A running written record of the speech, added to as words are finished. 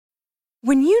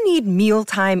When you need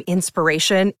mealtime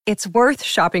inspiration, it's worth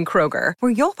shopping Kroger,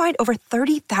 where you'll find over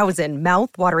 30,000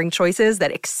 mouth-watering choices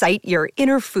that excite your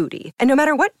inner foodie. And no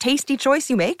matter what tasty choice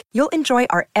you make, you'll enjoy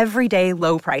our everyday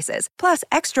low prices, plus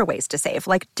extra ways to save,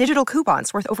 like digital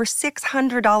coupons worth over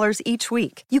 $600 each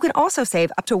week. You can also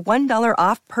save up to $1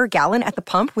 off per gallon at the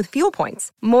pump with fuel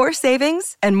points. More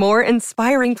savings and more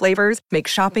inspiring flavors make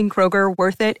shopping Kroger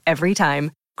worth it every time.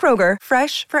 Kroger,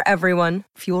 fresh for everyone.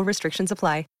 Fuel restrictions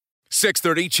apply.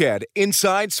 6:30 CHED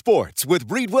Inside Sports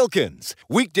with Reed Wilkins.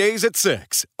 Weekdays at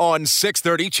 6 on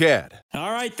 6:30 CHED.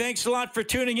 All right, thanks a lot for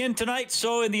tuning in tonight.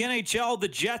 So in the NHL, the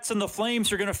Jets and the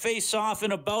Flames are going to face off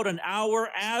in about an hour,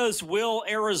 as will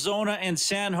Arizona and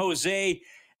San Jose.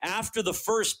 After the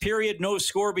first period, no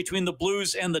score between the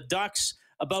Blues and the Ducks.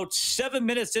 About 7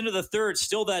 minutes into the third,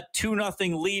 still that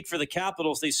 2-0 lead for the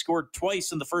Capitals. They scored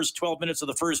twice in the first 12 minutes of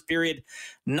the first period.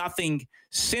 Nothing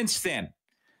since then.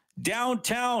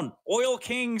 Downtown, Oil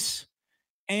Kings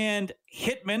and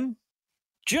Hitmen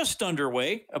just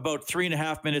underway, about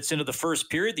 3.5 minutes into the first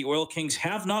period. The Oil Kings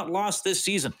have not lost this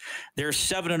season. They're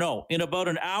 7-0. In about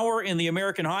an hour in the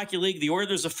American Hockey League, the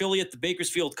Oilers affiliate, the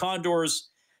Bakersfield Condors,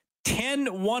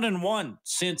 10-1-1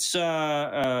 since,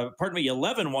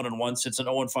 11-1-1 since an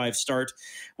 0-5 start.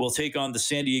 Will take on the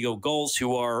San Diego Gulls,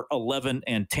 who are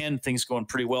 11-10. Things going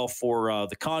pretty well for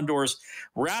the Condors.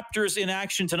 Raptors in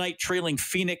action tonight, trailing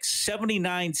Phoenix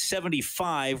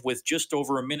 79-75 with just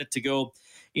over a minute to go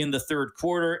in the third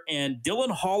quarter. And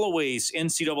Dylan Holloway's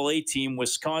NCAA team,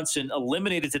 Wisconsin,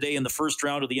 eliminated today in the first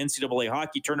round of the NCAA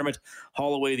hockey tournament.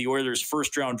 Holloway, the Oilers'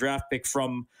 first-round draft pick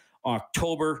from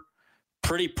October.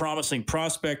 Pretty promising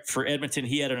prospect for Edmonton.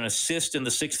 He had an assist in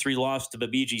the 6-3 loss to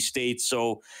Bemidji State.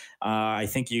 So I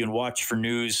think you can watch for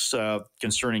news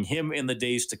concerning him in the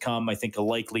days to come. I think a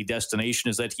likely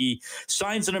destination is that he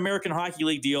signs an American Hockey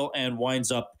League deal and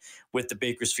winds up with the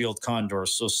Bakersfield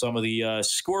Condors. So some of the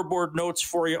scoreboard notes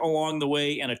for you along the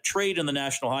way, and a trade in the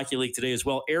National Hockey League today as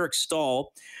well. Eric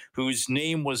Stahl, whose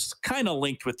name was kind of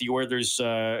linked with the Oilers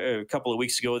a couple of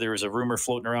weeks ago. There was a rumor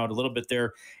floating around a little bit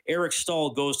there. Eric Stahl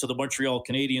goes to the Montreal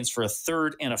Canadiens for a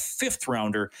third and a fifth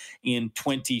rounder in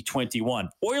 2021.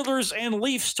 Oilers and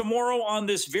Leafs tomorrow on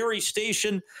this very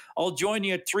station. I'll join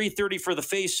you at 3:30 for the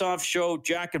Face-Off show.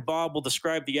 Jack and Bob will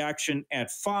describe the action at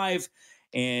 5.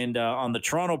 And on the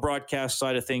Toronto broadcast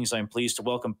side of things, I'm pleased to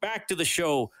welcome back to the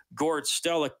show Gord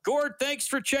Stellick. Gord, thanks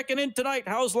for checking in tonight.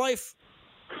 How's life?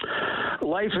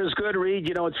 Life is good, Reed.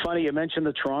 You know, it's funny. You mentioned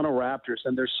the Toronto Raptors,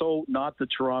 and they're so not the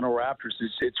Toronto Raptors.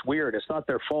 It's weird. It's not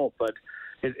their fault, but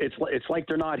it's like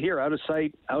they're not here, out of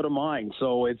sight, out of mind.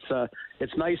 So it's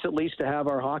nice at least to have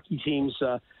our hockey teams,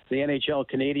 the NHL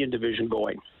Canadian division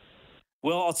going.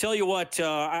 Well, I'll tell you what.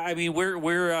 I mean,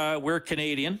 we're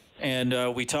Canadian,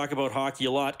 and we talk about hockey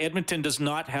a lot. Edmonton does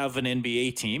not have an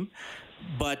NBA team,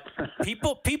 but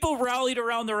people rallied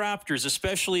around the Raptors,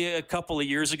 especially a couple of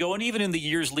years ago, and even in the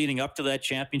years leading up to that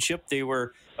championship, they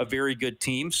were a very good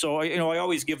team. So I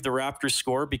always give the Raptors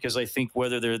score, because I think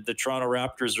whether they're the Toronto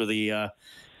Raptors or the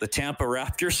Tampa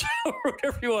Raptors, or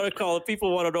whatever you want to call it,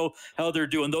 people want to know how they're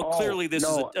doing. Though clearly this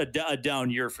is a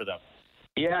down year for them.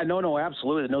 Yeah, no,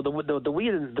 absolutely. No, the We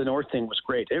in the North thing was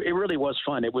great. It really was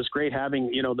fun. It was great having,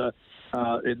 the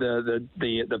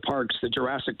parks, the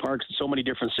Jurassic Parks in so many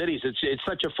different cities. It's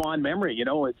such a fond memory.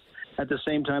 It's at the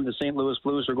same time the St. Louis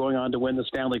Blues are going on to win the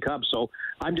Stanley Cup. So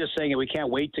I'm just saying we can't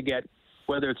wait to get,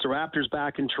 whether it's the Raptors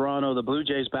back in Toronto, the Blue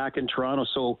Jays back in Toronto.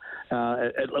 So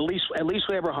at least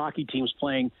we have our hockey teams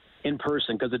playing in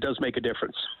person, because it does make a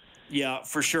difference. Yeah,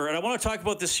 for sure. And I want to talk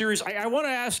about this series. I want to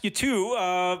ask you, too,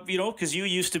 because you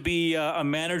used to be a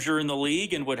manager in the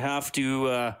league and would have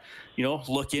to,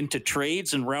 look into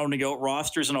trades and rounding out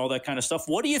rosters and all that kind of stuff.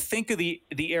 What do you think of the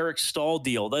Eric Stahl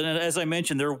deal? Then, as I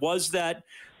mentioned, there was that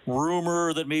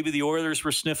rumor that maybe the Oilers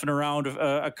were sniffing around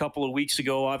a couple of weeks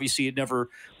ago. Obviously, it never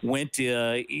went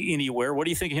anywhere. What do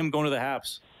you think of him going to the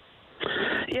Habs?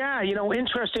 Yeah,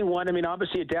 interesting one. I mean,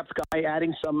 obviously a depth guy,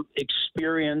 adding some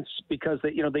experience, because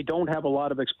they don't have a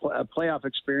lot of playoff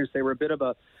experience. They were a bit of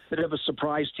a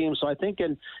surprise team. So I think,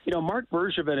 Mark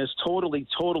Bergevin has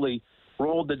totally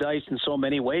rolled the dice in so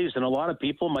many ways, and a lot of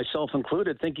people, myself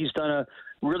included, think he's done a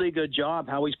really good job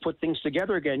how he's put things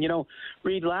together again.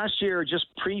 Reed, last year, just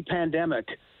pre-pandemic,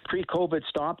 pre-COVID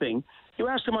stopping, you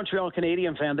ask a Montreal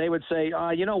Canadian fan, they would say,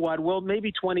 you know what, well,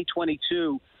 maybe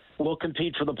 2022 we'll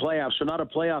compete for the playoffs. We're not a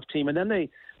playoff team. And then they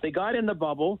got in the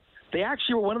bubble. They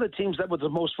actually were one of the teams that was the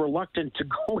most reluctant to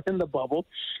go in the bubble.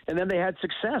 And then they had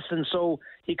success. And so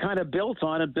he kind of built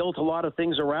a lot of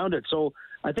things around it. So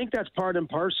I think that's part and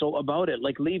parcel about it.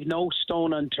 Like, leave no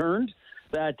stone unturned.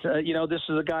 That, this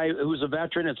is a guy who's a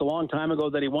veteran. It's a long time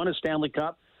ago that he won a Stanley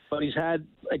Cup. but he's had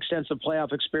extensive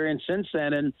playoff experience since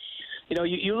then. And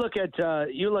you look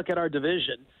at our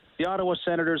division. The Ottawa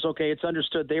Senators, okay, it's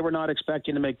understood they were not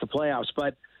expecting to make the playoffs,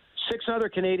 but 6 other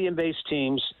Canadian-based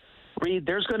teams. Reed,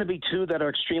 there's going to be 2 that are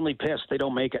extremely pissed they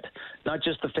don't make it. Not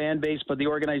just the fan base, but the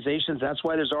organizations. That's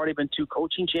why there's already been 2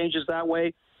 coaching changes that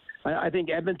way. I think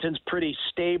Edmonton's pretty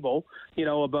stable,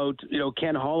 about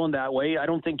Ken Holland that way. I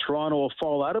don't think Toronto will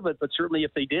fall out of it, but certainly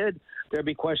if they did, there'd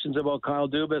be questions about Kyle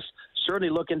Dubas.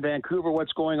 Certainly look in Vancouver,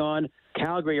 what's going on.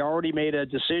 Calgary already made a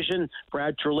decision.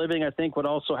 Brad Treliving, I think, would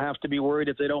also have to be worried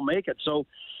if they don't make it. So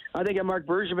I think in Mark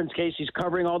Bergevin's case, he's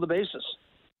covering all the bases.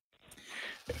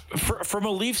 From a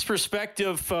Leafs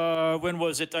perspective, when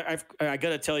was it? I got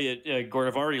to tell you, Gord,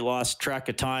 I've already lost track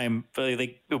of time. I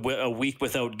think a week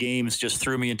without games just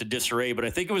threw me into disarray. But I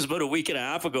think it was about a week and a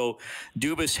half ago,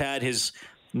 Dubas had his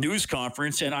news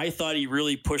conference, and I thought he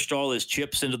really pushed all his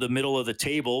chips into the middle of the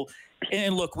table.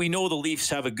 And look, we know the Leafs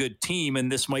have a good team, and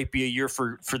this might be a year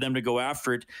for them to go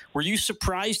after it. Were you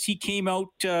surprised he came out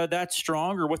that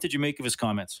strong, or what did you make of his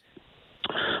comments?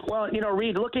 Well,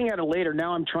 Reed, looking at it later,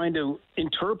 now I'm trying to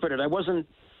interpret it. I wasn't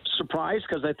surprised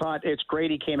because I thought it's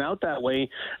great he came out that way.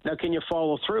 Now, can you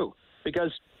follow through?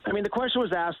 Because, the question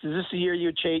was asked, is this the year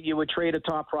you would trade a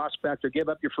top prospect or give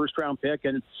up your first-round pick?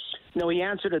 And, he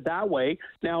answered it that way.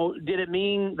 Now, did it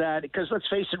mean that, because let's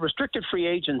face it, restricted free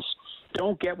agents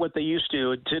don't get what they used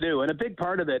to do. And a big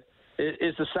part of it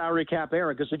is the salary cap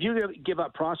era, because if you give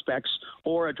up prospects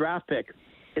or a draft pick,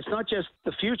 it's not just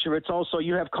the future. It's also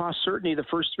you have cost certainty the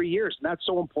first 3 years, and that's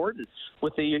so important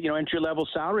with the entry-level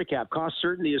salary cap. Cost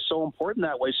certainty is so important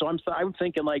that way. So I'm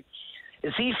thinking, like,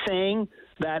 is he saying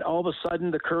that all of a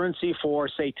sudden the currency for,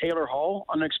 say, Taylor Hall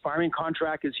on an expiring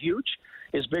contract is huge,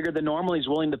 is bigger than normal? He's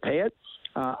willing to pay it.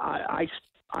 I'd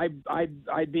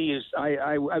be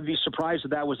surprised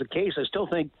if that was the case. I still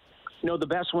think, the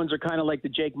best ones are kind of like the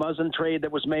Jake Muzzin trade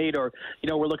that was made, or,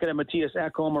 we're looking at Matthias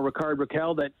Ekholm or Ricard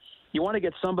Raquel, that you want to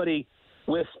get somebody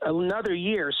with another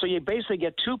year. So you basically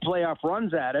get 2 playoff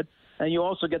runs at it, and you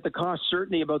also get the cost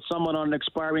certainty about someone on an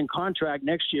expiring contract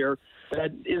next year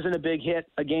that isn't a big hit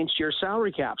against your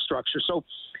salary cap structure. So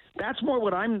that's more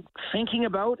what I'm thinking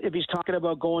about if he's talking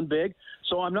about going big.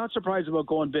 So I'm not surprised about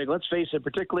going big. Let's face it,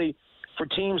 particularly for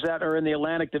teams that are in the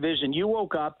Atlantic Division. You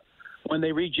woke up when they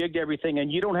rejigged everything, and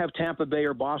you don't have Tampa Bay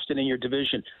or Boston in your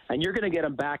division, and you're going to get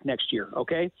them back next year,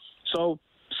 okay? So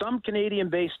some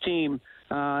Canadian-based team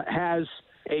has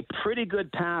a pretty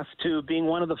good path to being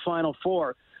one of the Final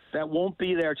 4 that won't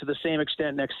be there to the same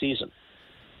extent next season.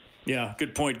 Yeah,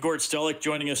 good point. Gord Stellick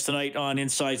joining us tonight on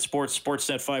Inside Sports.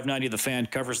 Sportsnet 590, The Fan,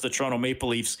 covers the Toronto Maple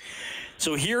Leafs.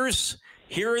 So here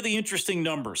are the interesting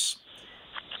numbers.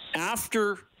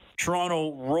 After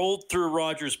Toronto rolled through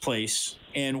Rogers Place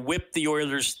and whipped the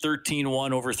Oilers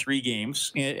 13-1 over 3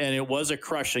 games, and it was a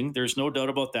crushing. There's no doubt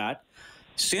about that.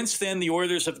 Since then, the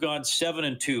Oilers have gone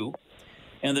 7-2,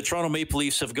 and the Toronto Maple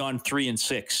Leafs have gone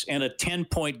 3-6. And a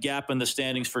 10-point gap in the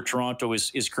standings for Toronto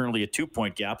is currently a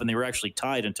 2-point gap, and they were actually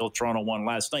tied until Toronto won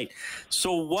last night.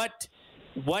 So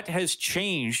what has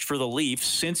changed for the Leafs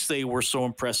since they were so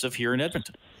impressive here in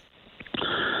Edmonton?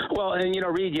 Well, and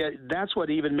Reed, that's what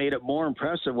even made it more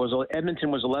impressive was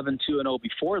Edmonton was 11-2-0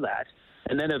 before that,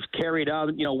 and then have carried out,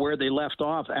 where they left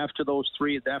off after those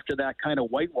 3, after that kind of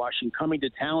whitewashing, coming to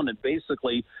town and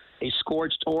basically a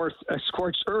scorched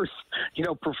earth,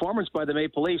 performance by the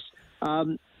Maple Leafs.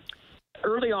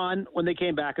 Early on, when they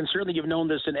came back, and certainly you've known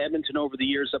this in Edmonton over the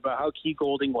years about how key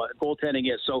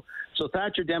goaltending is. So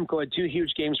Thatcher Demko had 2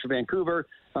 huge games for Vancouver.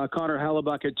 Connor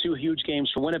Hellebuck had 2 huge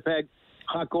games for Winnipeg.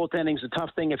 Hot goaltending is a tough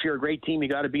thing. If you're a great team, you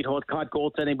got to beat hot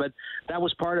goaltending, but that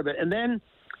was part of it. And then,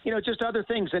 just other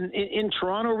things. And in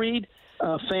Toronto, Reed,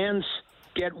 fans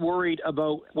get worried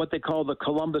about what they call the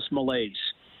Columbus malaise.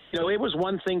 It was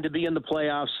one thing to be in the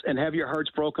playoffs and have your hearts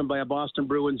broken by a Boston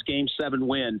Bruins Game 7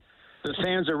 win. The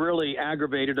fans are really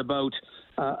aggravated about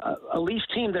a Leafs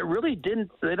team that really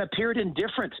that appeared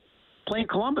indifferent playing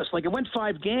Columbus. Like, it went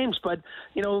 5 games, but,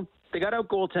 they got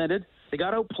out-goaltended. They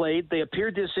got outplayed. They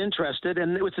appeared disinterested,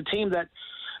 and it was a team that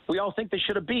we all think they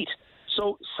should have beat.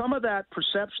 So some of that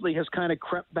perceptually has kind of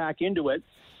crept back into it.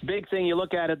 Big thing, you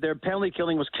look at it, their penalty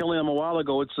killing was killing them a while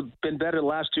ago. It's been better the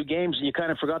last 2 games, and you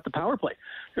kind of forgot the power play.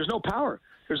 There's no power.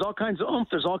 There's all kinds of oomph.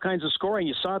 There's all kinds of scoring.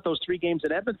 You saw it those 3 games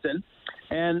in Edmonton,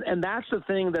 and that's the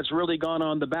thing that's really gone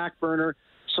on the back burner.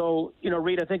 So,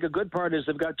 Reed, I think a good part is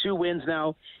they've got 2 wins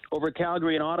now over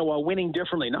Calgary and Ottawa, winning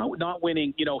differently, not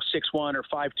winning, 6-1 or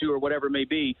 5-2 or whatever it may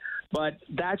be. But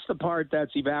that's the part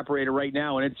that's evaporated right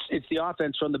now, and it's the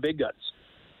offense from the big guns.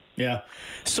 Yeah.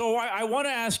 So I want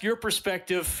to ask your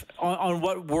perspective on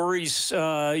what worries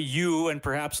you and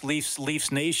perhaps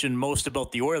Leafs Nation most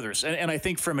about the Oilers. And I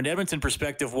think from an Edmonton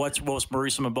perspective, what's most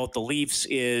worrisome about the Leafs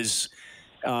is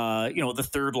the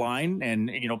third line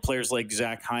and, players like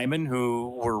Zach Hyman,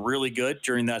 who were really good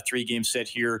during that 3-game set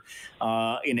here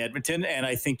in Edmonton. And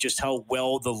I think just how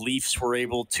well the Leafs were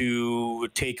able to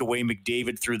take away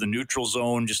McDavid through the neutral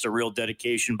zone, just a real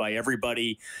dedication by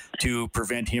everybody to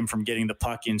prevent him from getting the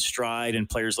puck in stride, and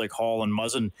players like Hall and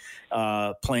Muzzin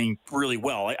playing really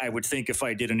well. I would think if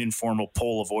I did an informal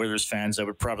poll of Oilers fans, that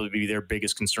would probably be their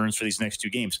biggest concerns for these next 2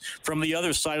 games. From the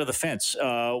other side of the fence,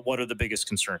 what are the biggest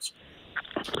concerns?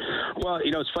 Well,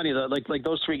 it's funny that like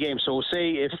those 3 games. So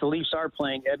say if the Leafs are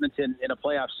playing Edmonton in a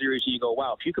playoff series, and you go,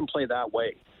 wow, if you can play that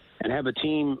way and have a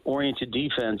team-oriented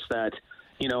defense that,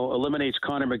 eliminates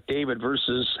Connor McDavid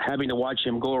versus having to watch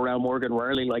him go around Morgan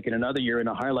Rielly like in another year in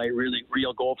a highlight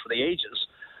real goal for the ages,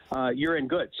 you're in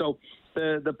good. So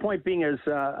the point being is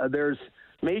there's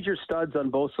major studs on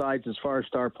both sides as far as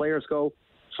star players go.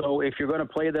 So if you're going to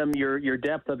play them, your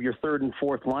depth of your third and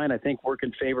fourth line, I think, work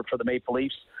in favor for the Maple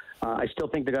Leafs. I still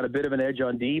think they got a bit of an edge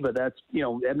on D, but that's,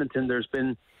 Edmonton, there's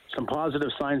been some positive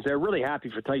signs there. Really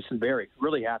happy for Tyson Barrie.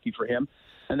 Really happy for him.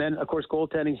 And then, of course,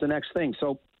 goaltending's the next thing.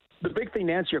 So the big thing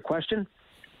to answer your question,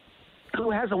 who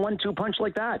has a 1-2 punch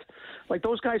like that? Like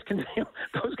those guys can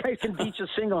beat you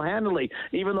single-handedly,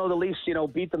 even though the Leafs,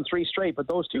 beat them 3 straight. But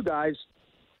those 2 guys,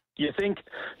 you think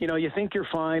you're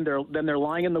fine. Then they're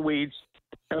lying in the weeds.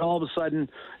 And all of a sudden,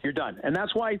 you're done. And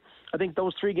that's why I think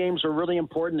those 3 games are really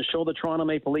important to show the Toronto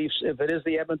Maple Leafs, if it is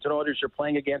the Edmonton Oilers you're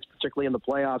playing against, particularly in the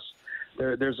playoffs,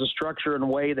 there's a structure and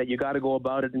way that you got to go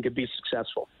about it and can be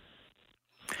successful.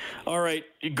 All right,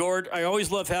 Gord, I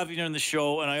always love having you on the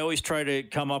show, and I always try to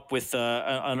come up with sort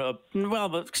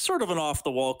of an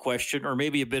off-the-wall question, or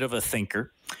maybe a bit of a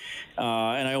thinker.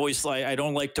 And I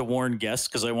don't like to warn guests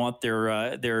because I want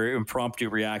their impromptu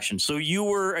reaction. So you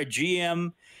were a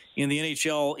GM in the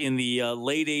NHL in the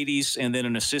late 80s, and then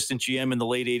an assistant GM in the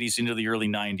late 80s into the early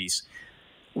 90s.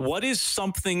 What is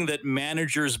something that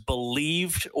managers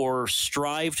believed or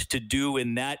strived to do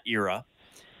in that era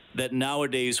that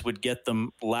nowadays would get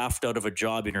them laughed out of a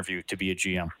job interview to be a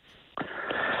GM?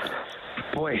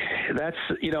 Boy, that's,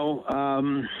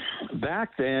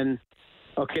 back then,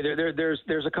 okay, there's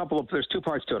 2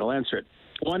 parts to it. I'll answer it.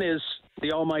 One is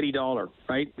the almighty dollar,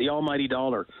 right? The almighty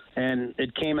dollar. And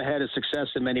it came ahead of success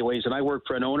in many ways. And I worked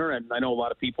for an owner, and I know a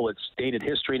lot of people, it's dated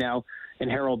history now, in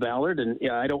Harold Ballard. And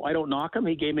yeah, I don't knock him.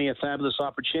 He gave me a fabulous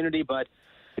opportunity, but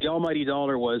the almighty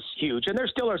dollar was huge. And there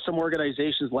still are some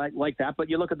organizations like that, but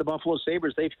you look at the Buffalo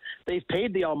Sabres, they've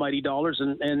paid the almighty dollars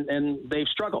and they've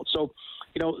struggled. So,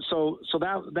 so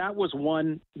that was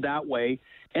one that way.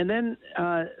 And then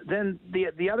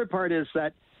the other part is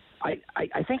that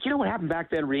I think, what happened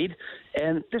back then, Reed,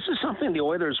 and this is something the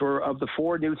Oilers were, of the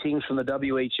 4 new teams from the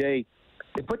WHA,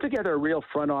 they put together a real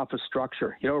front office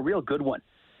structure, a real good one.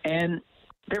 And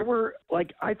there were,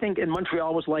 I think in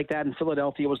Montreal was like that, and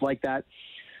Philadelphia was like that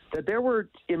there were,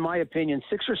 in my opinion,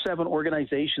 6 or 7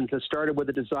 organizations that started with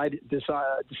a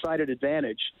decided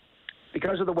advantage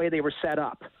because of the way they were set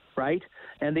up, right?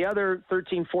 And the other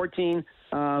 13, 14,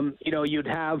 you'd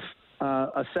have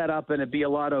a setup, and it'd be a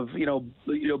lot of,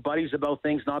 buddies about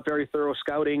things, not very thorough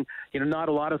scouting, not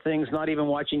a lot of things, not even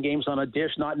watching games on a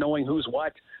dish, not knowing who's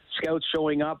what, scouts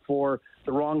showing up for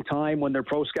the wrong time when they're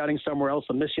pro scouting somewhere else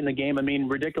and missing the game. I mean,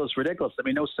 ridiculous. I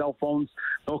mean, no cell phones,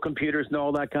 no computers, no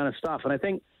all that kind of stuff. And I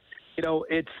think,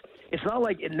 it's not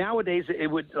like nowadays it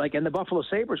would, and the Buffalo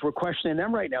Sabres, we're questioning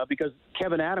them right now because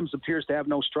Kevin Adams appears to have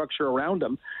no structure around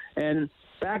him. And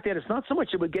back then, it's not so much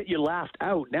it would get you laughed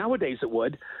out. Nowadays it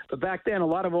would. But back then, a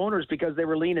lot of owners, because they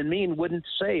were lean and mean, wouldn't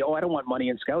say, oh, I don't want money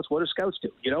in scouts. What do scouts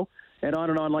do? And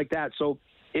on like that. So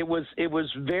it was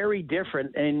very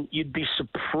different, and you'd be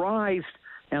surprised.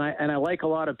 And I like a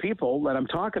lot of people that I'm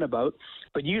talking about,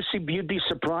 but you'd be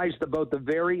surprised about the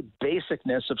very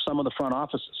basicness of some of the front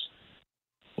offices.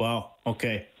 Wow.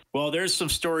 Okay. Well, there's some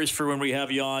stories for when we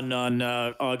have you on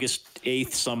August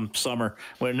 8th, some summer,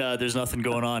 when there's nothing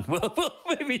going on. We'll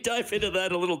maybe dive into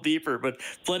that a little deeper, but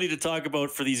plenty to talk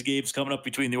about for these games coming up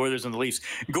between the Oilers and the Leafs.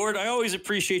 Gord, I always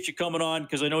appreciate you coming on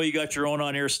because I know you got your own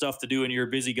on-air stuff to do and you're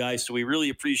a busy guy, so we really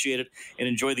appreciate it and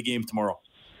enjoy the game tomorrow.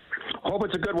 Hope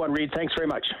it's a good one, Reed. Thanks very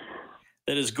much.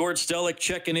 That is Gord Stellick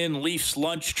checking in. Leafs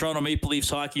lunch, Toronto Maple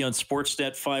Leafs hockey on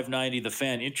Sportsnet 590. The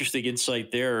Fan. Interesting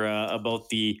insight there about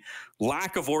the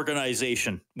lack of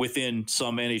organization within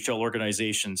some NHL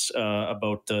organizations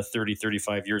about 30,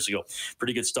 35 years ago.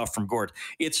 Pretty good stuff from Gord.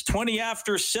 It's 20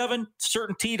 after 7.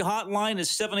 Certainteed hotline is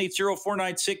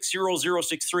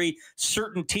 780-496-0063.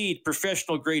 Certainteed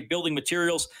professional grade building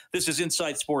materials. This is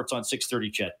Inside Sports on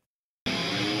 630 CHED.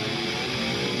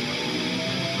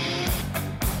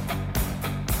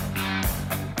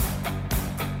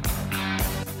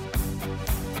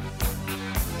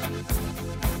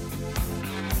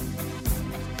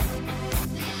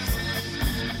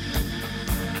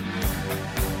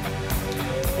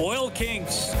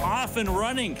 Kings off and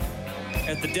running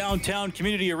at the downtown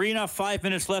community arena. 5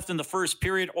 minutes left in the first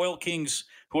period. Oil Kings,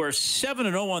 who are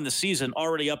 7-0 on the season,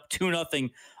 already up 2-0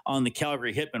 on the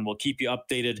Calgary Hitmen. We'll keep you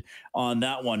updated on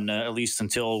that one, at least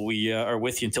until we are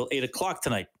with you until 8 o'clock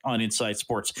tonight on Inside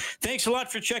Sports. Thanks a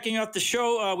lot for checking out the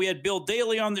show. We had Bill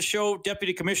Daly on the show,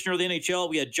 Deputy Commissioner of the NHL.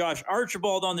 We had Josh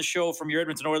Archibald on the show from your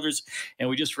Edmonton Oilers. And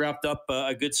we just wrapped up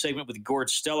a good segment with Gord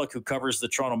Stellick, who covers the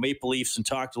Toronto Maple Leafs, and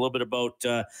talked a little bit about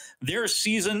their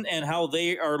season and how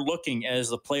they are looking as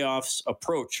the playoffs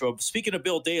approach. So speaking of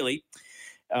Bill Daly,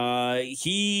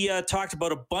 he talked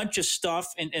about a bunch of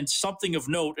stuff and something of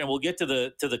note, and we'll get to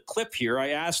the clip here. I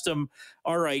asked him,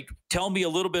 all right, tell me a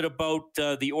little bit about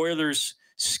the Oilers'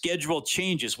 schedule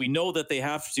changes. We know that they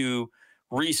have to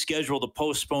reschedule the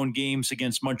postponed games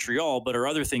against Montreal, but are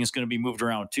other things going to be moved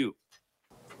around too?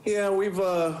 Yeah, we've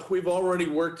already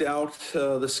worked out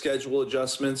the schedule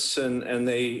adjustments, and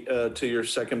they, to your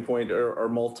second point, are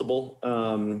multiple.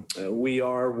 We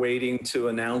are waiting to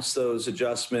announce those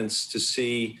adjustments to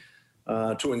see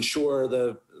to ensure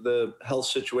the health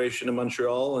situation in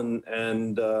Montreal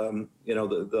and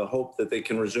the hope that they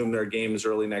can resume their games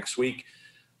early next week,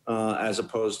 as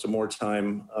opposed to more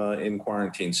time in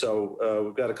quarantine. So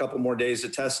we've got a couple more days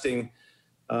of testing.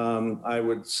 I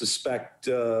would suspect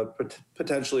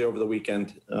potentially over the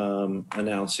weekend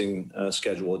announcing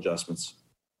schedule adjustments.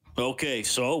 Okay,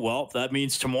 so, well, that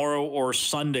means tomorrow or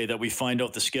Sunday that we find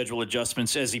out the schedule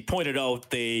adjustments. As he pointed out,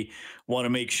 they want to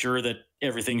make sure that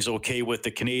everything's okay with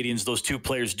the Canadians. Those two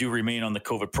players do remain on the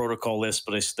COVID protocol list,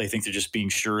 but I think they're just being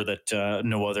sure that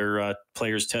no other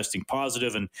players testing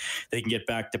positive, and they can get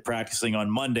back to practicing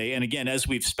on Monday. And again, as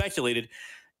we've speculated,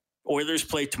 Oilers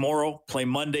play tomorrow, play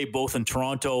Monday, both in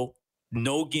Toronto.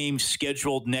 No games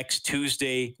scheduled next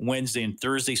Tuesday, Wednesday, and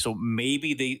Thursday. So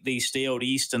maybe they stay out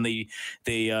east and they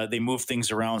move things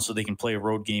around so they can play a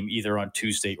road game either on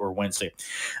Tuesday or Wednesday.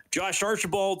 Josh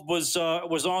Archibald was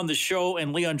on the show,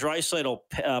 and Leon Draisaitl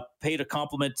paid a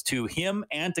compliment to him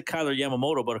and to Kyler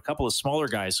Yamamoto, but a couple of smaller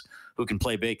guys who can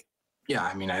play big. Yeah,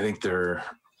 I mean, I think they're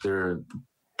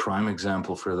prime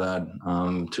example for that.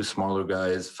 Two smaller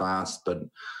guys, fast, but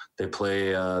they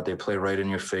play right in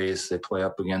your face. They play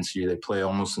up against you. They play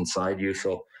almost inside you.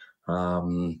 So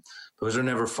those are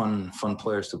never fun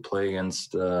players to play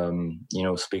against.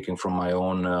 Speaking from my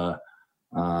own,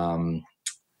 from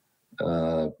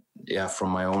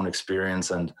my own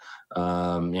experience, and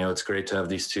it's great to have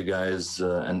these two guys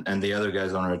and the other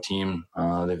guys on our team.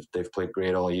 They've played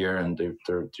great all year, and they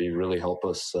really help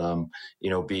us,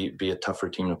 be a tougher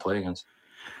team to play against.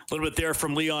 A little bit there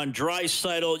from Leon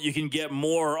Draisaitl. You can get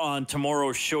more on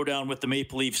tomorrow's showdown with the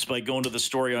Maple Leafs by going to the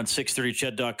story on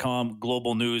 630ched.com,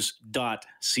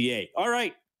 globalnews.ca. All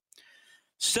right,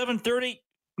 7:30,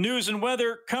 news and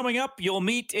weather coming up. You'll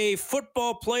meet a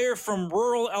football player from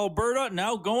rural Alberta,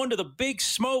 now going to the big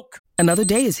smoke. Another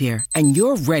day is here, and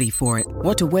you're ready for it.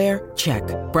 What to wear? Check.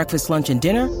 Breakfast, lunch, and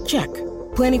dinner? Check.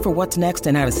 Planning for what's next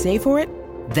and how to save for it?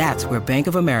 That's where Bank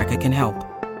of America can help.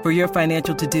 For your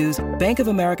financial to-dos, Bank of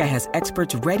America has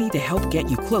experts ready to help get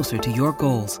you closer to your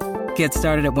goals. Get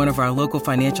started at one of our local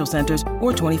financial centers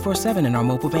or 24/7 in our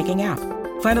mobile banking app.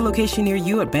 Find a location near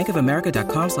you at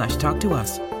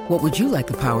bankofamerica.com/talktous. What would you like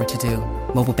the power to do?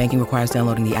 Mobile banking requires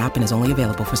downloading the app and is only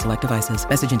available for select devices.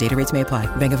 Message and data rates may apply.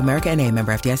 Bank of America NA,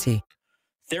 member FDIC.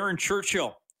 Theren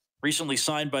Churchill, recently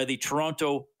signed by the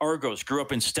Toronto Argonauts, grew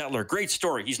up in Stettler. Great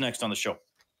story. He's next on the show.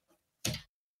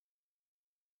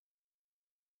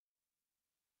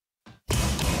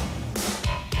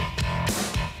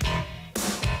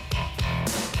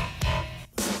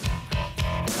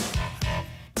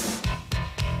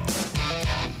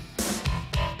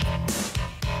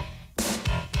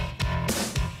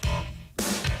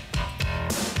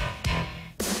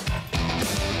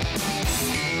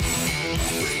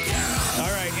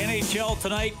 NHL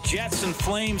tonight, Jets and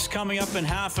Flames coming up in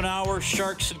half an hour.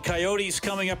 Sharks and Coyotes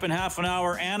coming up in half an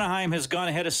hour. Anaheim has gone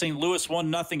ahead of St. Louis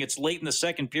 1-0. It's late in the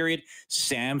second period.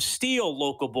 Sam Steele,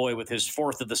 local boy, with his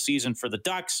fourth of the season for the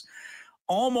Ducks.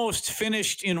 Almost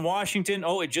finished in Washington.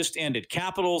 Oh, it just ended.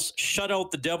 Capitals shut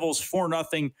out the Devils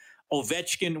 4-0.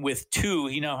 Ovechkin with 2.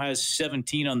 He now has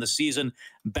 17 on the season.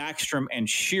 Backstrom and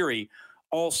Sheary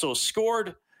also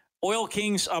scored. Oil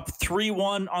Kings up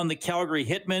 3-1 on the Calgary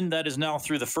Hitmen. That is now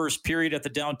through the first period at the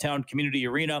downtown community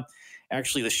arena.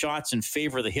 Actually, the shots in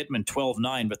favor of the Hitmen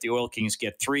 12-9, but the Oil Kings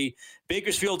get 3.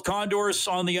 Bakersfield Condors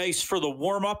on the ice for the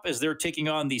warm-up as they're taking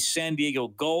on the San Diego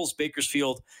Gulls.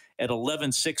 Bakersfield at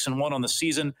 11-6-1 on the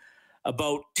season.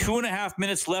 About 2.5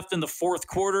 minutes left in the fourth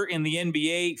quarter in the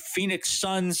NBA. Phoenix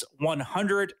Suns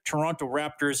 100, Toronto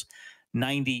Raptors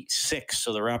 96.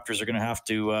 So the Raptors are going to have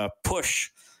to push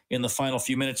in the final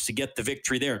few minutes to get the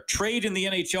victory there. Trade in the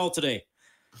NHL today.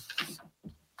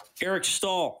 Eric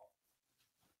Staal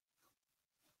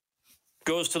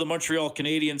goes to the Montreal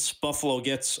Canadiens. Buffalo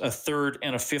gets a 3rd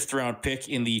and a 5th round pick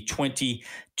in the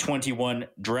 2021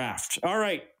 draft. All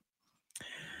right.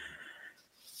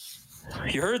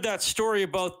 You heard that story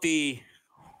about the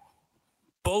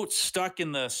boat stuck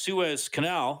in the Suez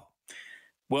Canal.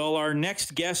 Well, our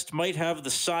next guest might have the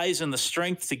size and the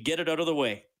strength to get it out of the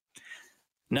way.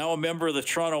 Now a member of the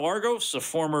Toronto Argonauts, a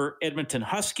former Edmonton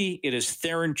Husky, it is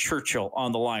Theren Churchill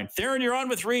on the line. Theren, you're on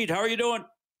with Reed. How are you doing?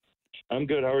 I'm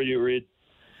good. How are you, Reed?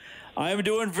 I am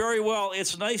doing very well.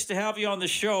 It's nice to have you on the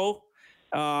show.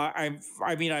 I'm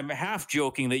half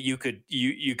joking that you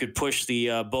could push the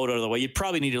boat out of the way. You'd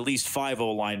probably need at least 5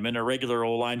 O-linemen. A regular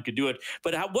O-line could do it.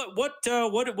 But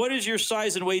what is your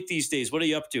size and weight these days? What are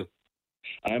you up to?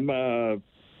 I'm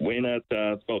weighing at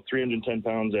about 310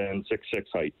 pounds and 6'6"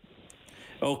 height.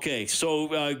 Okay,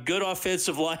 so good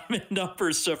offensive lineman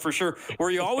numbers for sure.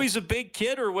 Were you always a big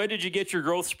kid, or when did you get your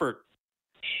growth spurt?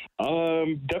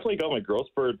 Definitely got my growth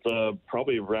spurt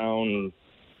probably around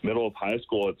middle of high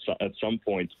school at some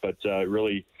points, but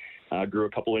really grew a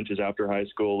couple inches after high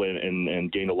school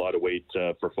and gained a lot of weight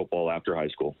for football after high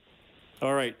school.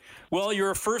 All right. Well,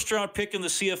 you're a first-round pick in the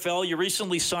CFL. You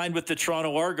recently signed with the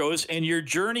Toronto Argos, and your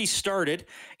journey started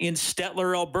in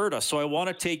Stettler, Alberta. So I want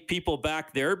to take people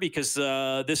back there because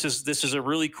this is a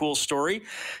really cool story.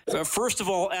 First of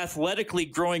all, athletically,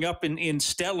 growing up in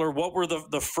Stettler, what were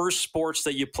the first sports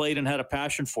that you played and had a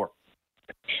passion for?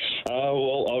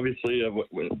 Well, obviously,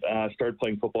 I started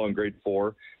playing football in grade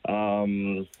 4.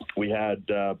 We had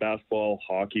basketball,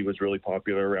 hockey was really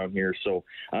popular around here. So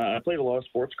I played a lot of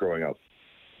sports growing up.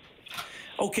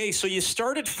 Okay, so you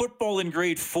started football in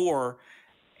grade 4,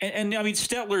 and I mean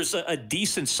Stettler's a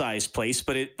decent sized place,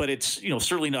 but it's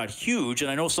certainly not huge.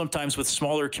 And I know sometimes with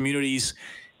smaller communities,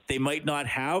 they might not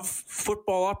have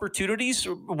football opportunities.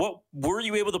 What were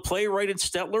you able to play right in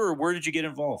Stettler, or where did you get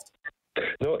involved?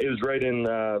 No, it was right in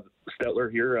Stettler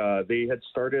here. They had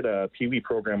started a Pee Wee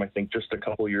program, I think, just a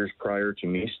couple years prior to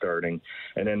me starting.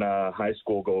 And then high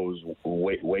school goes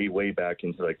way back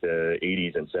into like the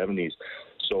 80s and 70s.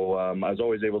 So I was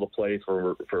always able to play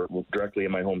for directly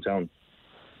in my hometown.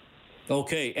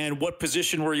 Okay. And what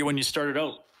position were you when you started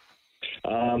out?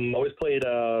 Always played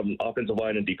offensive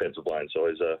line and defensive line. So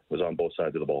I was on both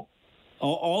sides of the ball.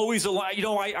 Always a lot.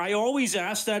 I always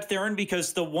ask that, Theren,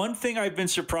 because the one thing I've been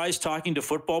surprised talking to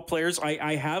football players,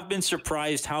 I have been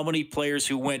surprised how many players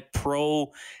who went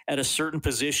pro at a certain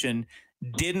position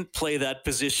didn't play that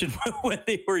position when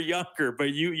they were younger.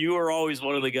 But you are always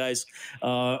one of the guys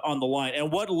on the line.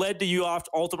 And what led to you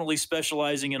ultimately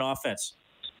specializing in offense?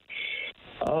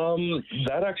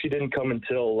 That actually didn't come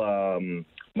until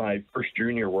my first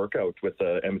junior workout with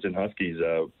the Edmonton Huskies.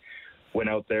 Went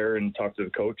out there and talked to the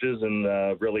coaches and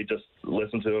really just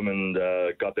listened to them and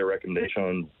got their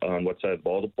recommendation on what side of the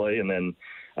ball to play, and then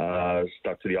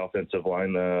stuck to the offensive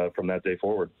line from that day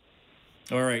forward.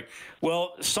 All right.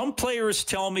 Well, some players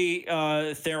tell me,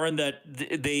 Theren, that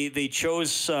they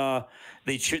chose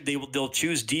they'll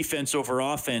choose defense over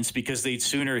offense because they'd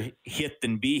sooner hit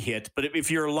than be hit. But if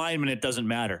you're a lineman, it doesn't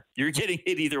matter. You're getting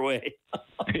hit either way.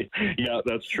 Yeah,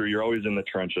 that's true. You're always in the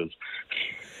trenches.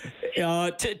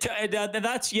 I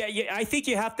think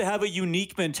you have to have a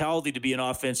unique mentality to be an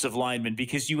offensive lineman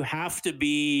because you have to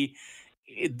be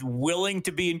willing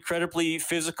to be incredibly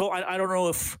physical. I don't know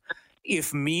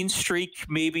if mean streak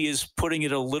maybe is putting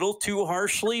it a little too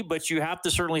harshly, but you have to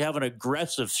certainly have an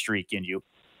aggressive streak in you.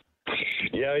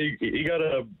 Yeah, you got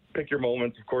to pick your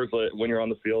moments. Of course, when you're on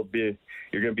the field, you're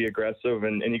going to be aggressive,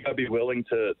 and you got to be willing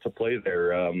to play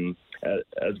there.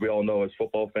 As we all know, as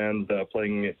football fans,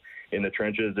 playing in the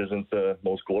trenches isn't the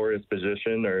most glorious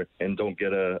position and don't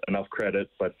get enough credit,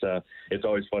 but it's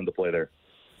always fun to play there.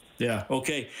 Yeah.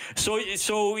 Okay. So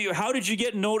how did you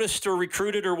get noticed or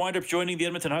recruited or wind up joining the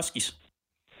Edmonton Huskies?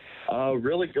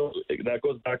 That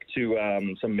goes back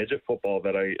to some midget football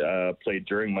that I played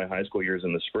during my high school years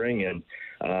in the spring, and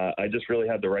I just really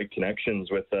had the right connections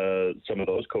with some of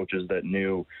those coaches that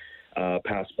knew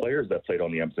past players that played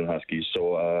on the Edmonton Huskies.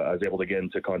 So I was able to get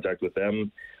into contact with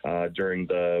them during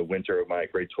the winter of my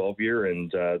grade 12 year,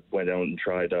 and went out and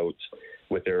tried out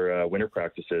with their winter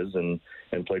practices and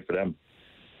played for them.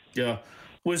 Yeah.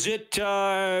 Was it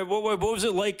what was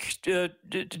it like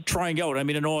trying out? I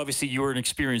mean, I know obviously you were an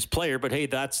experienced player, but hey,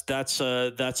 that's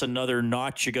another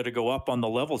notch you got to go up on the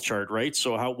level chart, right?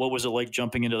 So what was it like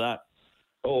jumping into that?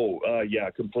 Yeah,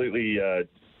 completely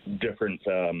different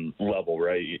level,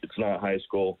 right? It's not high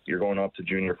school. You're going up to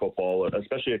junior football,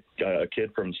 especially a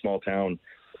kid from a small town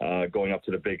going up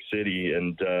to the big city,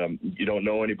 and you don't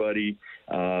know anybody.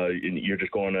 And you're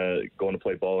just going to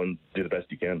play ball and do the best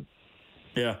you can.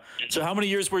 Yeah. So how many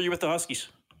years were you with the Huskies?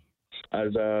 I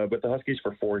was with the Huskies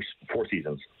for four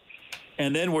seasons.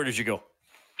 And then where did you go?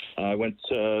 I went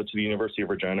to the University of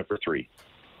Regina for 3.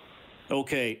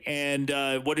 Okay. And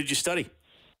what did you study?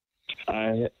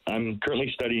 I'm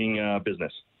currently studying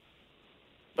business.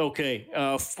 Okay.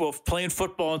 Playing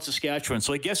football in Saskatchewan.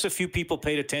 So I guess a few people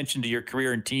paid attention to your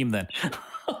career and team then.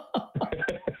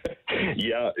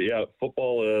 Yeah.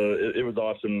 Football, it was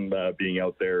awesome being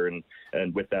out there and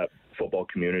with that football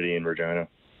community in Regina.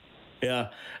 Yeah.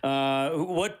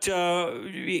 What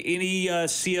any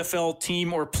CFL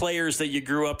team or players that you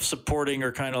grew up supporting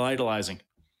or kind of idolizing?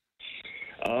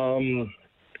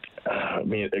 I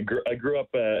mean, I grew up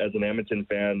as an Edmonton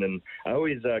fan, and I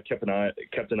always kept an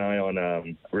eye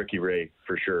on Ricky Ray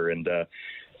for sure. And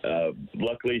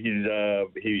luckily, he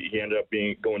ended up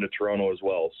going to Toronto as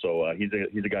well. So he's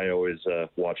a guy I always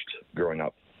watched growing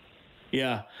up.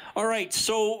 Yeah. All right.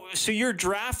 So your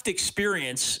draft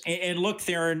experience, and look,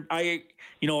 Theren, I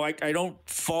don't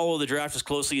follow the draft as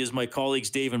closely as my colleagues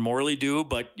Dave and Morley do,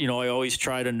 but I always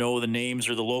try to know the names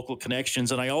or the local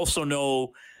connections, and I also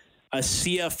know a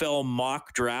CFL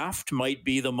mock draft might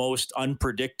be the most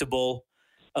unpredictable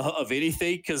of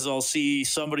anything, because I'll see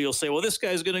somebody will say, well, this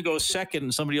guy's going to go second,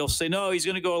 and somebody will say, no, he's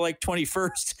going to go like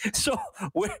 21st. So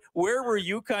where were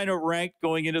you kind of ranked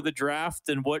going into the draft,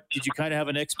 and what did you kind of have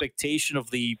an expectation of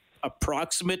the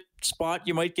approximate spot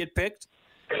you might get picked?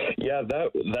 Yeah,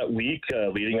 that week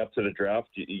leading up to the draft,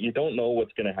 you don't know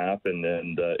what's going to happen,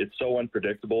 and it's so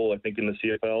unpredictable, I think, in the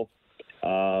CFL.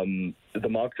 The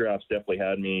mock drafts definitely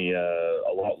had me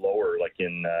a lot lower, like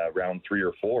in round 3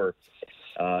 or 4.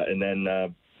 And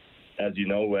then, as you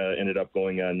know, ended up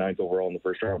going 9th overall in the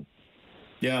first round.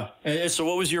 Yeah. And so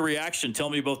what was your reaction? Tell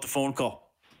me about the phone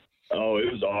call. Oh,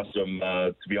 it was awesome.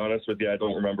 To be honest with you, I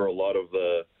don't remember a lot of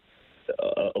the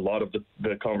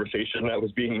conversation that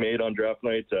was being made on draft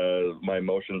night. My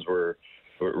emotions were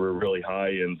really high,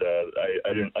 and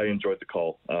I enjoyed the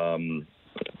call.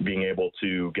 Being able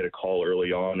to get a call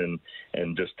early on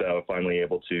and just finally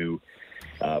able to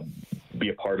be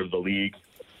a part of the league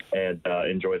and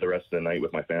enjoy the rest of the night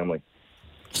with my family.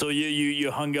 So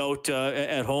you hung out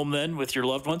at home then with your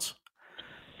loved ones?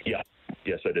 Yeah.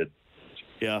 Yes, I did.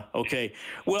 Yeah. Okay.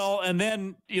 Well, and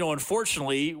then,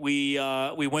 unfortunately, we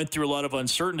went through a lot of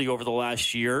uncertainty over the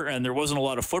last year, and there wasn't a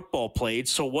lot of football played.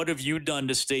 So what have you done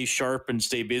to stay sharp and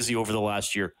stay busy over the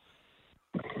last year?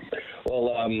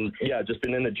 Well, just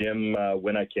been in the gym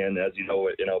when I can. As you know,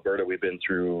 in Alberta, we've been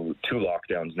through 2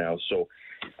 lockdowns now. So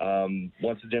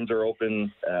once the gyms are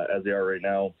open, as they are right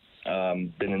now,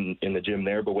 been in the gym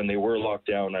there. But when they were locked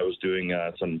down, I was doing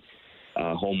some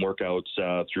home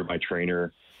workouts through my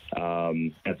trainer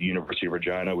at the University of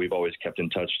Regina. We've always kept in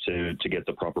touch to get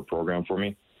the proper program for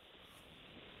me.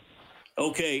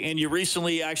 Okay, and you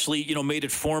recently actually, made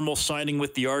it formal, signing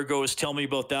with the Argos. Tell me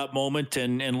about that moment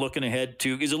and looking ahead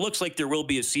to, because it looks like there will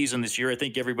be a season this year. I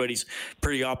think everybody's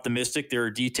pretty optimistic. There are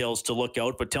details to look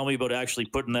out, but tell me about actually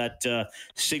putting that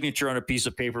signature on a piece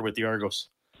of paper with the Argos.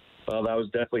 Well, that was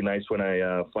definitely nice when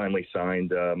I finally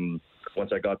signed.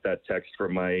 Once I got that text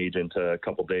from my agent a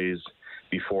couple days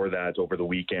before that over the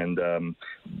weekend,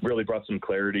 really brought some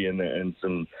clarity and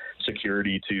some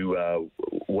security to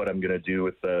what I'm going to do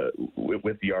with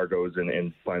the Argos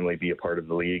and finally be a part of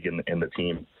the league and the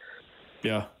team.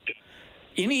 Yeah.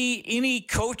 Any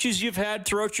coaches you've had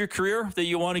throughout your career that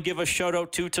you want to give a shout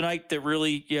out to tonight that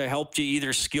really helped you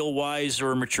either skill wise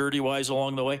or maturity wise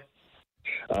along the way?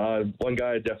 One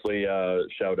guy I definitely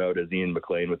shout out is Ian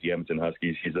McLean with the Edmonton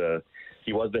Huskies.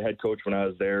 He was the head coach when I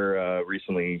was there.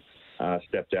 Recently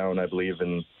stepped down, I believe,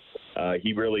 and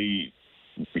he really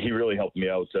helped me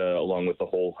out along with the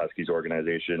whole Huskies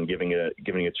organization, giving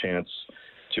a chance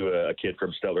to a kid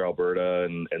from Stettler, Alberta,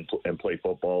 and play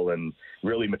football, and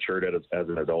really matured as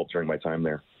an adult during my time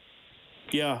there.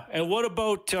 Yeah, and what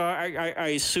about, I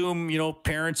assume,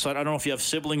 parents, I don't know if you have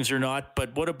siblings or not,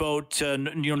 but what about,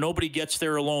 nobody gets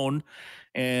there alone,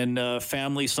 and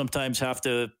families sometimes have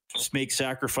to make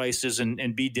sacrifices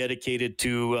and be dedicated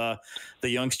to the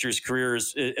youngsters'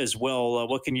 careers as well.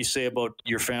 What can you say about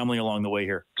your family along the way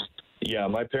here? Yeah,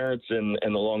 my parents and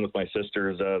along with my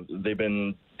sisters, they've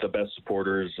been the best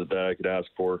supporters that I could ask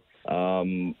for,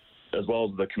 as well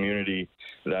as the community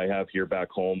that I have here back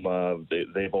home.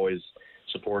 They've always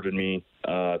supported me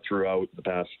throughout the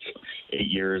past 8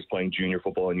 years playing junior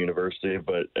football in university,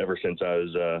 but ever since I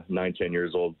was 9-10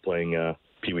 years old playing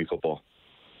Pee Wee football.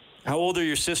 How old are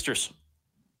your sisters?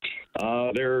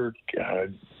 They're a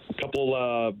couple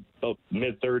about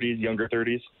mid-30s, younger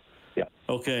 30s. Yeah.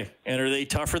 Okay. And are they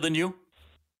tougher than you?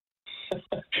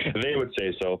 They would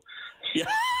say so. Yeah.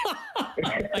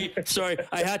 Sorry,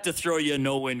 I had to throw you a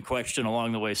no-win question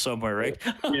along the way somewhere, right?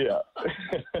 Yeah.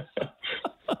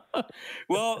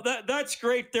 Well, that's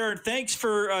great, Theren. Thanks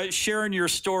for sharing your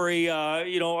story.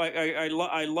 I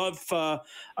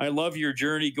love your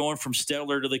journey going from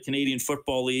Stettler to the Canadian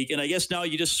Football League, and I guess now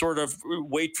you just sort of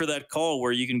wait for that call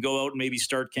where you can go out and maybe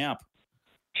start camp.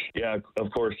 Yeah,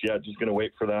 of course. Yeah, just going to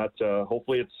wait for that.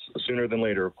 Hopefully it's sooner than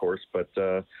later, of course, but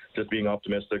just being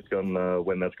optimistic on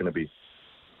when that's going to be.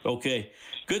 Okay,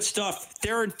 good stuff.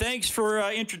 Theren, thanks for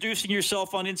introducing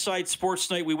yourself on Inside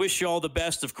Sports Night. We wish you all the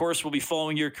best. Of course, we'll be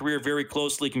following your career very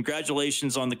closely.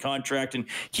 Congratulations on the contract, and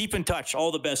keep in touch.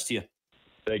 All the best to you.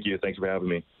 Thank you. Thanks for having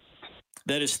me.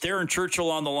 That is Theren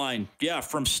Churchill on the line. Yeah,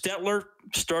 from Stettler,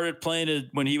 started playing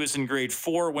when he was in grade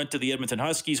 4, went to the Edmonton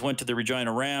Huskies, went to the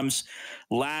Regina Rams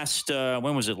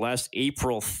when was it? Last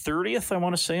April 30th, I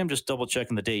want to say. I'm just double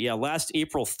checking the date. Yeah, last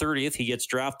April 30th, he gets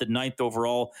drafted 9th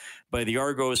overall by the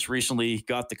Argonauts, recently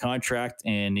got the contract,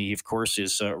 and he, of course,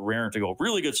 is raring to go.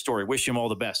 Really good story. Wish him all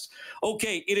the best.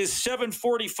 Okay, it is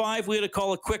 7:45. We had to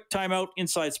call a quick timeout.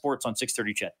 Inside Sports on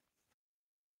 630 Chet.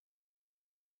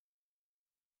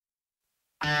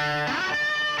 You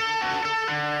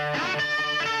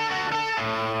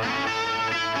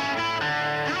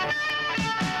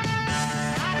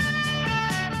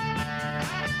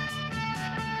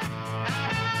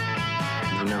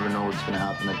never know what's going to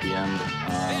happen at the end.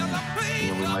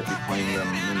 We might be playing them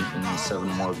in 7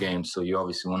 more games, so you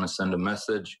obviously want to send a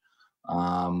message.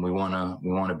 We want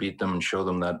to beat them and show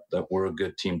them that we're a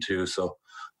good team too. So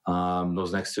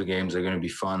those next 2 games are going to be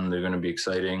fun. They're going to be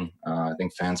exciting. I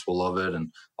think fans will love it,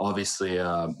 and obviously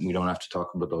we don't have to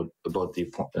talk about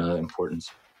the importance.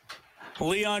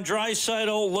 Leon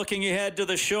Draisaitl looking ahead to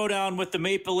the showdown with the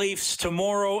Maple Leafs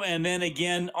tomorrow, and then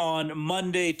again on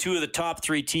Monday. 2 of the top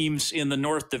 3 teams in the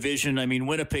North Division. I mean,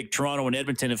 Winnipeg, Toronto, and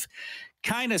Edmonton have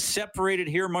kind of separated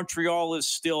here. Montreal is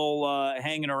still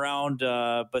hanging around,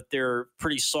 but they're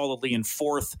pretty solidly in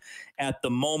 4th at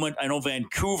the moment. I know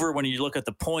Vancouver, when you look at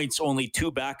the points, only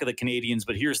 2 back of the Canadians,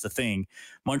 but here's the thing.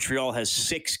 Montreal has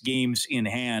 6 games in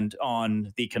hand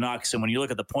on the Canucks, and when you look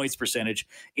at the points percentage,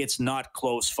 it's not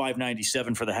close.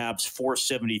 597 for the Habs,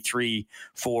 473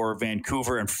 for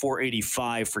Vancouver, and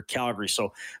 485 for Calgary.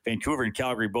 So Vancouver and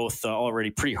Calgary both already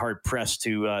pretty hard-pressed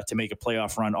to make a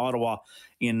playoff run. Ottawa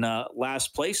in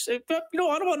last place.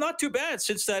 Ottawa not too bad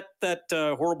since that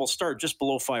horrible start, just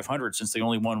below 500 since they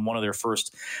only won one of their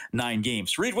first 9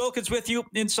 games. Reed Wilkins with you,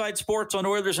 Inside Sports on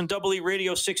Oilers and Double E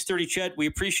Radio 630 Chet. We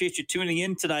appreciate you tuning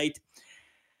in tonight.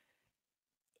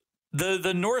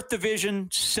 The North Division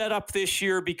set up this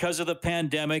year because of the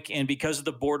pandemic and because of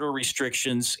the border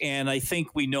restrictions, and I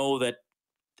think we know that.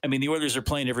 I mean, the Oilers are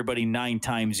playing everybody 9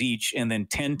 times each and then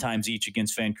 10 times each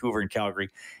against Vancouver and Calgary.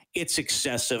 It's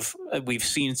excessive. We've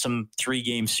seen some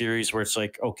 3-game series where it's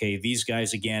like, okay, these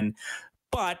guys again.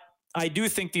 But I do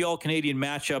think the all-Canadian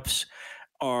matchups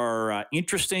are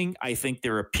interesting. I think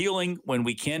they're appealing when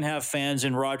we can have fans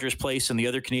in Rogers Place and the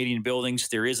other Canadian buildings.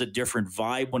 There is a different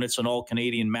vibe when it's an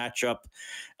all-Canadian matchup.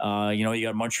 You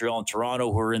got Montreal and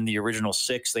Toronto who are in the original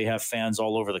 6. They have fans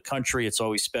all over the country. It's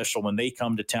always special when they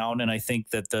come to town, and I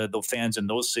think that the fans in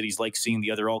those cities like seeing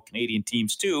the other all-Canadian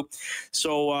teams too.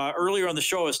 So earlier on the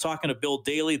show, I was talking to Bill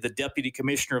Daly, the Deputy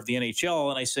Commissioner of the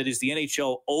NHL, and I said, is the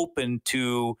NHL open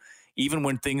to, even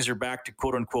when things are back to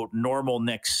quote-unquote normal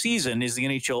next season, is the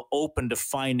NHL open to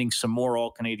finding some more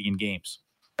all-Canadian games?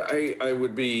 I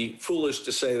would be foolish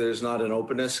to say there's not an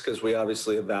openness, because we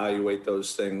obviously evaluate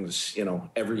those things,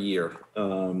 every year,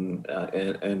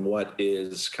 and what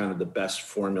is kind of the best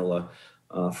formula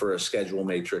for a schedule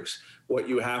matrix. What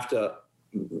you have to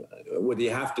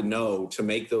know to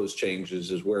make those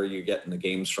changes is where you're getting the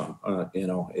games from.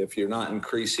 If you're not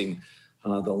increasing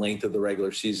the length of the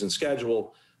regular season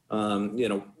schedule,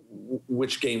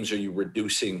 which games are you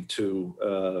reducing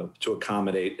to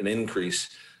accommodate an increase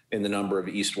in the number of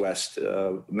East-West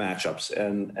matchups?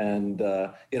 And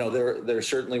there are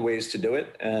certainly ways to do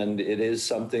it, and it is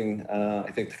something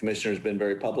I think the commissioner has been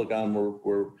very public on.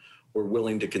 We're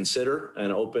willing to consider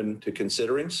and open to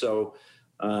considering. So,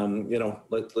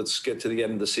 let's get to the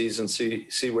end of the season,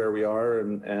 see where we are,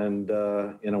 and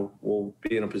we'll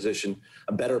be in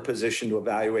a better position to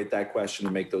evaluate that question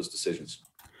and make those decisions.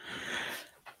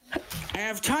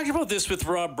 I've talked about this with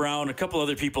Rob Brown, a couple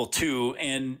other people too,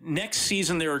 and next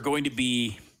season there are going to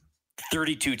be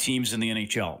 32 teams in the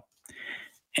NHL.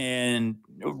 And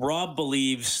Rob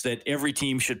believes that every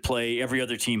team should play every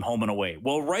other team home and away.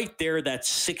 Well, right there, that's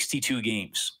 62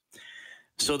 games.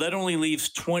 So that only leaves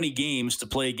 20 games to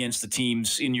play against the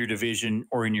teams in your division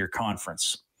or in your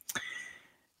conference.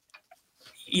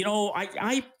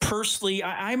 I personally,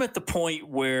 I'm at the point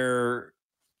where,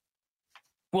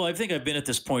 well, I think I've been at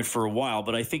this point for a while,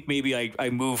 but I think maybe I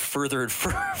move further and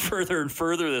further and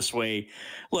further this way.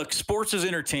 Look, sports is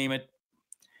entertainment.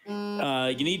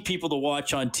 You need people to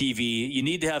watch on TV. You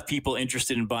need to have people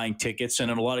interested in buying tickets,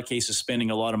 and in a lot of cases, spending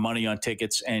a lot of money on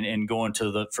tickets and going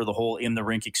for the whole in the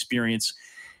rink experience.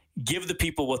 Give the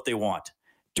people what they want.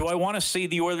 Do I want to see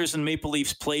the Oilers and Maple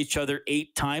Leafs play each other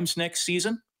 8 times next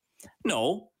season?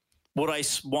 No. Would I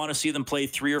want to see them play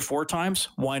 3 or 4 times?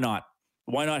 Why not?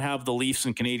 Why not have the Leafs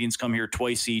and Canadians come here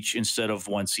twice each instead of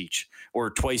once each, or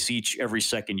twice each every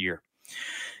second year?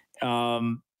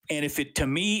 And if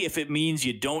it means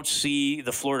you don't see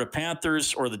the Florida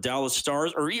Panthers or the Dallas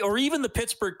Stars or even the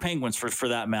Pittsburgh Penguins for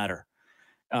that matter,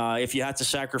 if you had to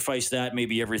sacrifice that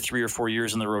maybe every 3 or 4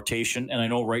 years in the rotation, and I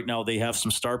know right now they have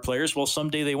some star players, well,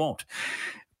 someday they won't.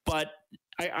 But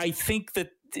I think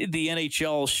that the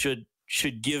NHL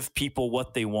should give people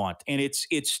what they want. And it's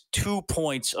 2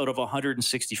 points out of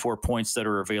 164 points that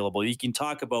are available. You can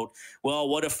talk about, well,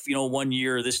 what if, 1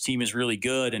 year this team is really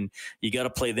good and you got to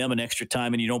play them an extra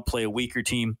time and you don't play a weaker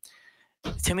team.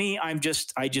 To me, I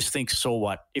just think, so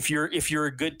what? If you're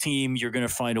a good team, you're going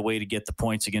to find a way to get the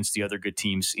points against the other good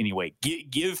teams anyway.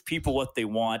 Give people what they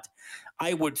want.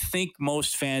 I would think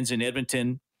most fans in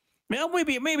Edmonton, well,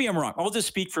 maybe I'm wrong. I'll just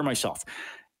speak for myself.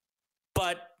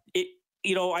 But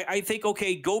I think,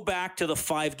 okay, go back to the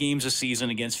 5 games a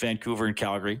season against Vancouver and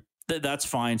Calgary. That's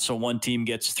fine. So one team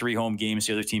gets 3 home games,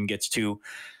 the other team gets 2.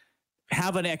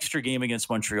 Have an extra game against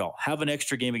Montreal. Have an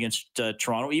extra game against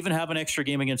Toronto. Even have an extra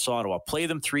game against Ottawa. Play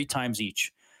them 3 times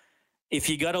each. If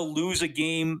you got to lose a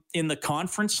game in the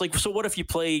conference, so what if you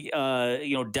play,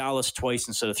 Dallas twice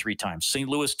instead of 3 times, St.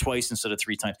 Louis twice instead of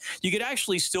 3 times? You could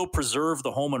actually still preserve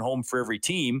the home and home for every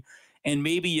team. And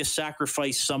maybe you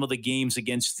sacrifice some of the games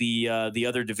against the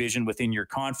other division within your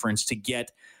conference to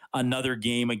get another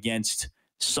game against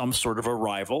some sort of a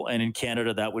rival. And in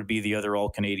Canada, that would be the other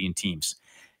all-Canadian teams.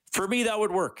 For me, that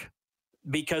would work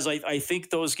because I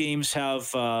think those games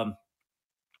have an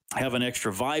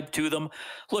extra vibe to them.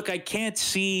 Look, I can't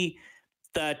see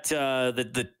that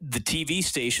the TV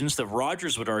stations, that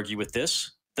Rogers would argue with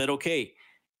this, that, okay,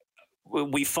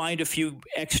 we find a few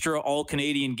extra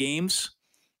all-Canadian games.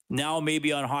 Now,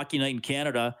 maybe on Hockey Night in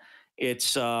Canada,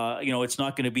 it's it's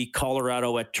not going to be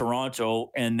Colorado at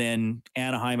Toronto and then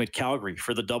Anaheim at Calgary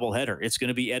for the doubleheader. It's going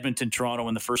to be Edmonton, Toronto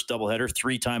in the first doubleheader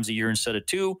 3 times a year instead of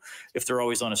 2. If they're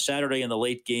always on a Saturday, and the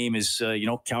late game is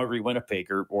Calgary, Winnipeg,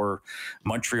 or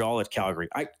Montreal at Calgary.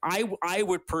 I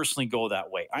would personally go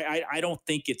that way. I don't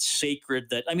think it's sacred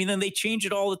that. I mean, then they change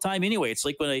it all the time anyway. It's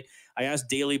like when I asked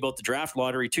Daly about the draft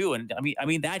lottery too, and I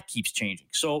mean that keeps changing.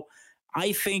 So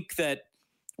I think that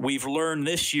we've learned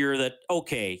this year that,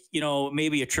 okay,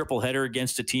 maybe a triple header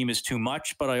against a team is too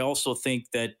much, but I also think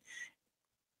that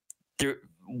they're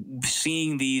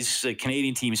seeing these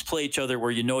Canadian teams play each other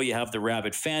where you have the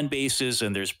rabid fan bases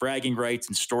and there's bragging rights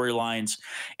and storylines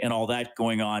and all that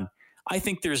going on. I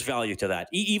think there's value to that,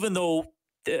 even though,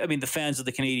 the fans of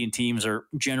the Canadian teams are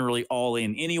generally all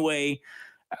in anyway.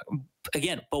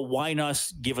 Again, but why not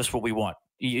give us what we want?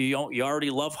 You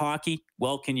already love hockey.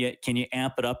 Well, can you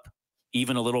amp it up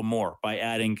even a little more by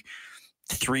adding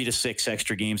 3 to 6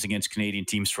 extra games against Canadian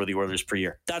teams for the Oilers per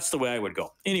year? That's the way I would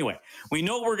go. Anyway, we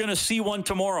know we're going to see one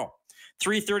tomorrow.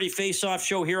 3:30 face-off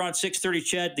show here on 6:30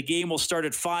 CHED. The game will start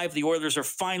at 5. The Oilers are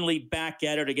finally back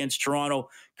at it against Toronto.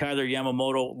 Kyler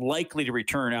Yamamoto likely to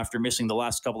return after missing the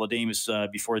last couple of games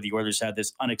before the Oilers had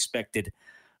this unexpected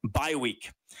bye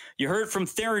week. You heard from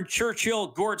Theren, Churchill,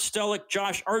 Gord, Stellick,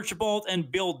 Josh Archibald,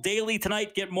 and Bill Daly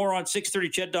tonight. Get more on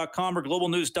 630ched.com or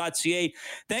globalnews.ca.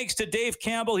 Thanks to Dave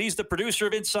Campbell. He's the producer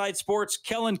of Inside Sports.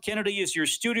 Kellen Kennedy is your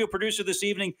studio producer this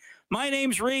evening. My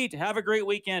name's Reed. Have a great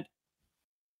weekend.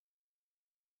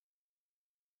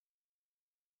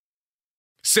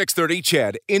 630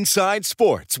 CHED Inside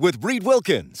Sports with Reed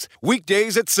Wilkins.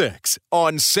 Weekdays at 6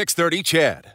 on 630 CHED.